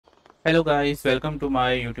Hello guys, welcome to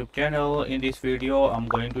my YouTube channel. In this video, I'm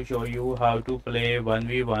going to show you how to play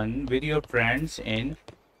 1v1 with your friends in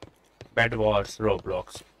Bedwars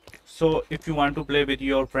Roblox. So if you want to play with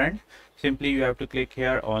your friend, simply you have to click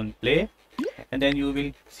here on play and then you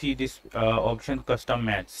will see this option custom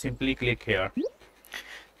match. Simply click here.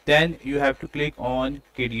 Then you have to click on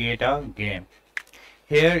create a game.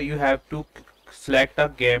 Here you have to select a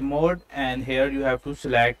game mode and here you have to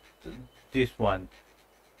select this one.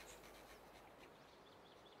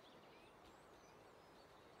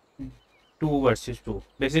 2 versus 2.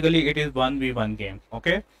 Basically it is 1v1 game.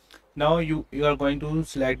 Okay, now you are going to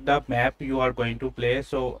select the map you are going to play.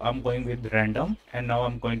 So I'm going with random and now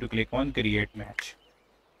I'm going to click on create match.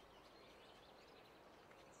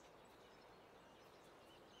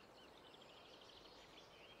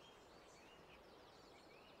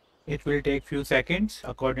 It will take few seconds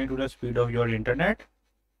according to the speed of your internet.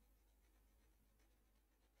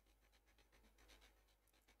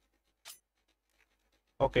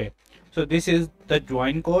 Okay, so this is the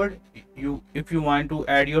join code. If you want to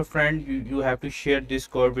add your friend, you have to share this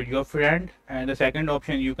code with your friend. And the second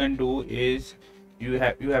option you can do is you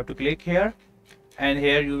have to click here and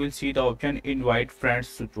here you will see the option invite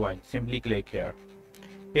friends to join. Simply click here.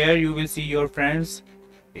 Here you will see your friends.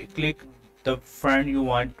 Click the friend you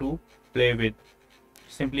want to play with.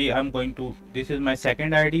 Simply this is my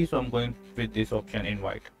second ID, so I'm going with this option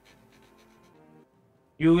invite.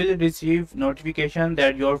 You will receive notification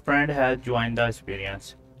that your friend has joined the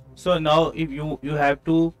experience. So now if you have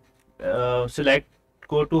to select,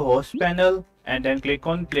 go to host panel and then click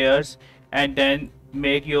on players and then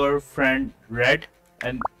make your friend red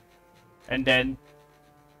and then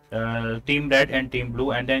team red and team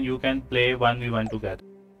blue, and then you can play 1v1 together.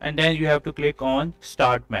 And then you have to click on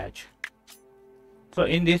start match. So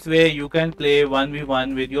in this way you can play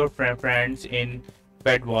 1v1 with your friends in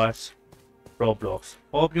Bedwars Roblox.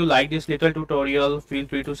 Hope you like this little tutorial. Feel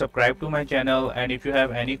free to subscribe to my channel, and if you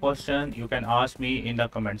have any question you can ask me in the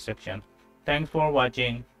comment section. Thanks for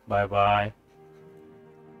watching. Bye bye.